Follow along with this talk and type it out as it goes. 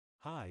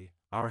Hi,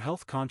 our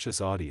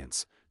health-conscious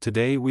audience.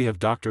 Today we have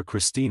Dr.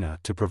 Christina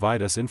to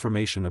provide us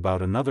information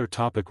about another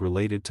topic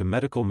related to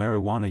medical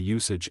marijuana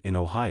usage in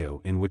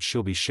Ohio, in which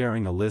she'll be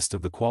sharing a list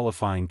of the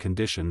qualifying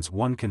conditions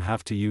one can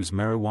have to use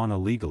marijuana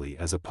legally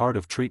as a part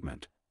of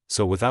treatment.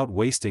 So without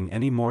wasting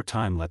any more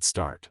time, let's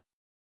start.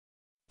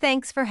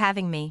 Thanks for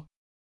having me.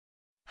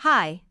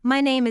 Hi,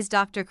 my name is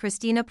Dr.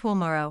 Christina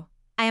Pulmoro.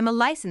 I am a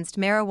licensed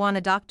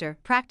marijuana doctor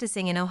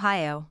practicing in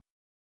Ohio.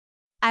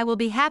 I will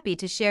be happy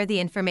to share the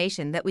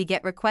information that we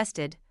get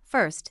requested.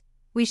 First,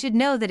 we should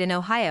know that in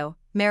Ohio,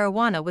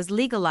 marijuana was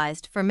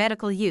legalized for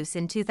medical use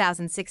in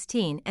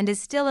 2016 and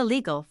is still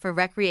illegal for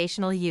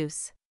recreational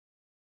use.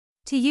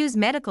 To use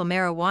medical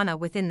marijuana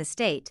within the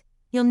state,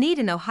 you'll need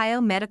an Ohio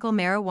medical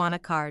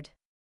marijuana card.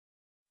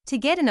 To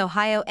get an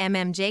Ohio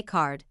MMJ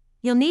card,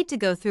 you'll need to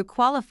go through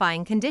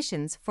qualifying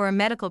conditions for a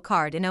medical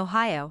card in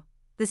Ohio.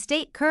 The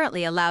state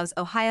currently allows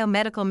Ohio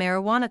medical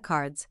marijuana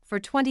cards for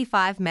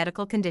 25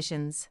 medical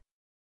conditions.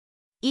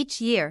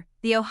 Each year,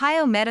 the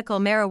Ohio Medical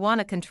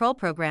Marijuana Control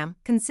Program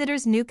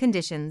considers new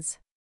conditions.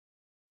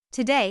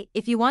 Today,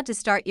 if you want to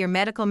start your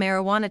medical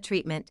marijuana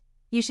treatment,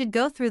 you should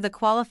go through the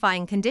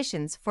qualifying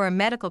conditions for a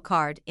medical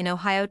card in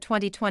Ohio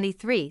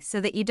 2023 so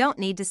that you don't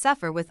need to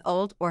suffer with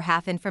old or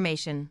half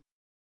information.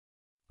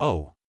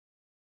 Oh.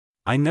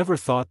 I never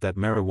thought that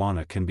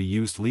marijuana can be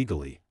used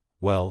legally.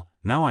 Well,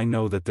 now I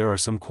know that there are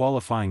some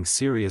qualifying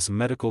serious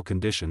medical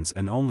conditions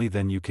and only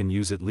then you can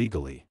use it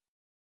legally.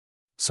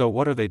 So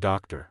what are they,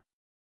 doctor?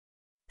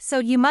 So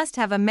you must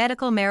have a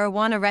medical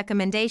marijuana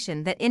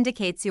recommendation that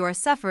indicates you are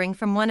suffering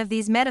from one of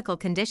these medical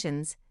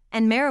conditions,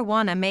 and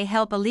marijuana may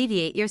help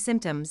alleviate your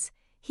symptoms.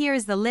 Here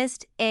is the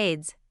list: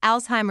 AIDS,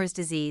 Alzheimer's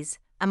disease,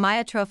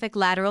 amyotrophic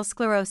lateral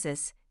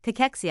sclerosis,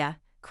 cachexia,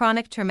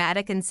 chronic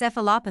traumatic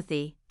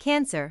encephalopathy,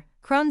 cancer,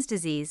 Crohn's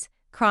disease,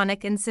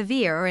 chronic and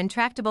severe or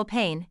intractable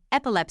pain,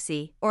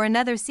 epilepsy or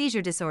another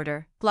seizure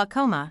disorder,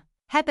 glaucoma,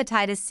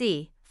 hepatitis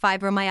C,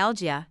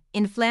 fibromyalgia,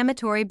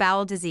 inflammatory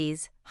bowel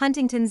disease,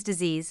 Huntington's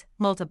disease,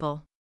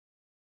 multiple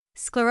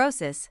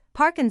sclerosis,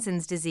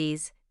 Parkinson's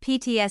disease,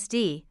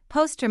 PTSD,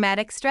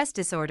 post-traumatic stress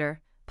disorder,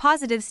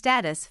 positive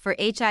status for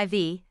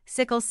HIV,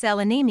 sickle cell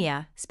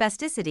anemia,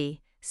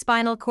 spasticity,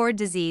 spinal cord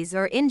disease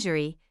or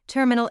injury,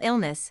 terminal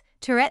illness,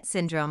 Tourette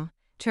syndrome,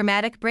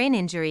 traumatic brain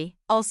injury,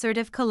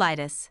 ulcerative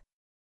colitis.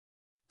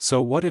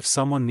 So what if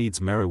someone needs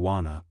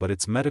marijuana but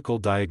its medical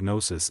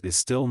diagnosis is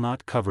still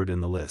not covered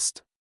in the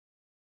list?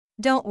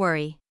 Don't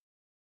worry.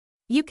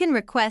 You can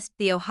request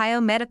the Ohio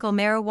Medical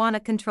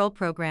Marijuana Control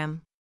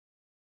Program.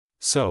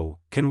 So,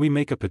 can we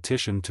make a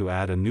petition to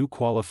add a new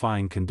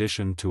qualifying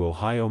condition to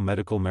Ohio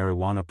Medical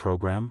Marijuana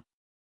Program?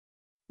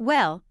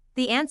 Well,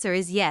 the answer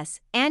is yes.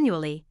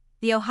 Annually,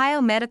 the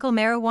Ohio Medical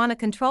Marijuana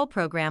Control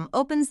Program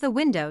opens the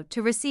window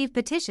to receive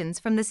petitions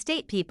from the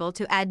state people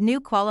to add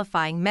new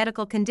qualifying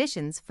medical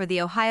conditions for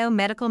the Ohio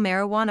Medical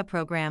Marijuana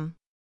Program.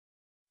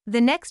 The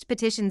next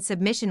petition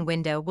submission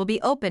window will be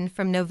open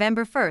from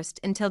November 1st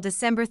until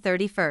December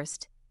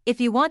 31st. If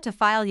you want to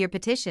file your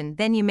petition,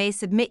 then you may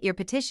submit your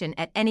petition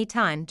at any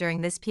time during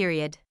this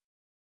period.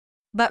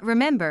 But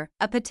remember,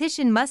 a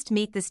petition must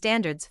meet the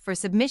standards for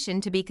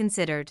submission to be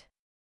considered.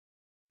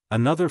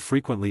 Another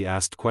frequently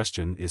asked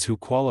question is who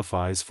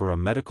qualifies for a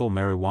medical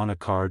marijuana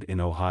card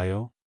in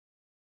Ohio?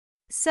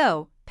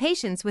 So,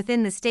 patients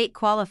within the state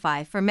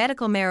qualify for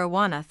medical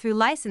marijuana through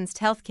licensed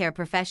healthcare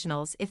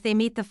professionals if they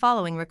meet the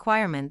following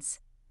requirements.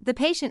 The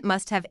patient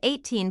must have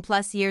 18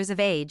 plus years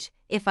of age,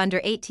 if under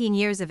 18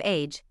 years of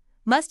age,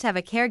 must have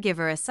a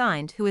caregiver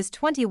assigned who is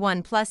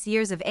 21 plus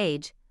years of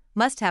age,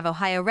 must have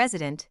Ohio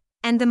resident,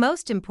 and the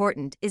most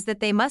important is that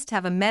they must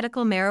have a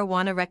medical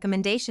marijuana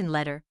recommendation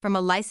letter from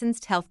a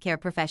licensed healthcare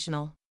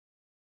professional.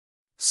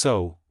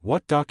 So,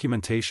 what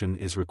documentation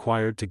is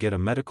required to get a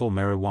medical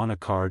marijuana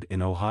card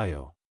in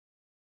Ohio?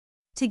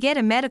 To get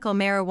a medical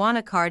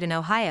marijuana card in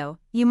Ohio,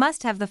 you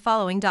must have the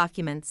following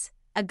documents: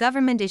 a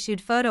government-issued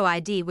photo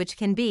ID, which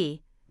can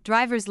be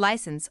driver's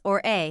license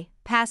or a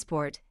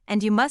passport,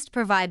 and you must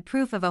provide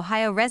proof of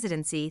Ohio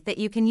residency that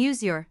you can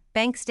use your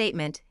bank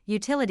statement,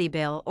 utility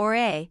bill, or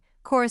a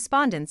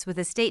correspondence with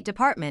a state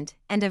department,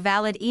 and a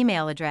valid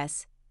email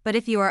address. But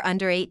if you are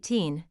under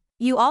 18,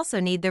 you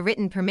also need the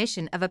written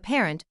permission of a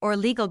parent or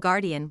legal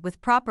guardian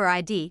with proper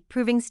ID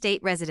proving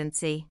state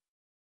residency.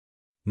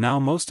 Now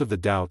most of the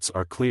doubts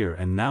are clear,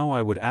 and now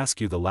I would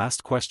ask you the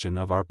last question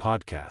of our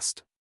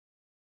podcast.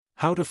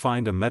 How to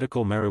find a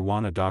medical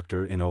marijuana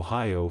doctor in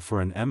Ohio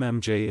for an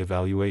MMJ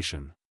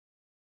evaluation?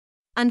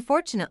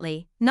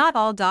 Unfortunately, not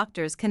all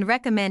doctors can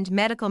recommend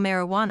medical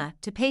marijuana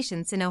to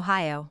patients in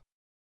Ohio.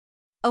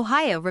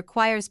 Ohio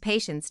requires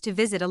patients to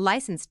visit a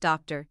licensed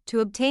doctor to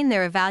obtain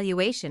their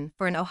evaluation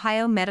for an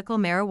Ohio medical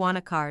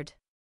marijuana card.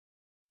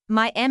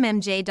 My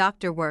MMJ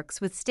doctor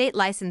works with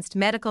state-licensed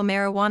medical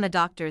marijuana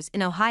doctors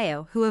in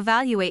Ohio who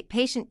evaluate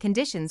patient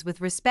conditions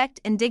with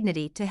respect and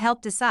dignity to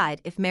help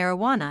decide if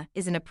marijuana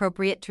is an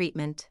appropriate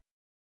treatment.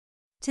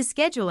 To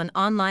schedule an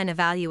online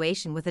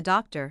evaluation with a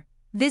doctor,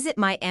 visit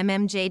My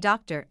MMJ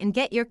Doctor and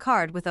get your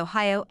card with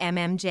Ohio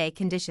MMJ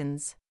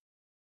conditions.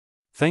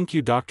 Thank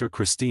you, Dr.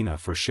 Christina,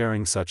 for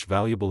sharing such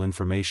valuable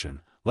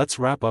information. Let's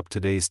wrap up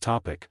today's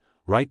topic.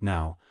 Right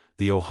now,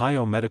 the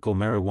Ohio Medical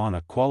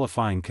Marijuana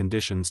Qualifying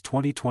Conditions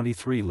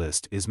 2023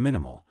 list is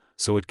minimal,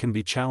 so it can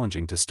be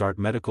challenging to start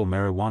medical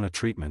marijuana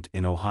treatment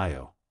in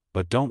Ohio.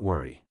 But don't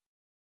worry.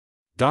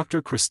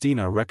 Dr.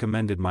 Christina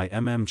recommended my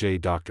MMJ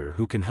doctor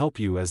who can help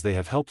you, as they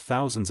have helped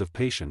thousands of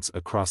patients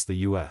across the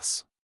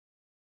U.S.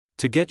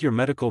 To get your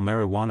medical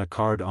marijuana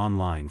card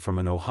online from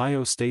an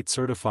Ohio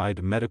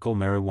State-certified medical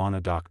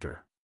marijuana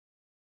doctor.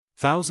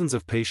 Thousands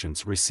of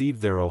patients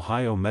received their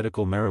Ohio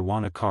medical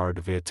marijuana card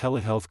via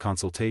telehealth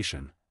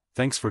consultation.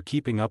 Thanks for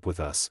keeping up with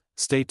us.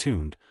 Stay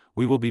tuned,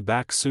 we will be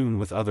back soon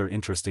with other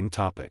interesting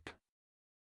topic.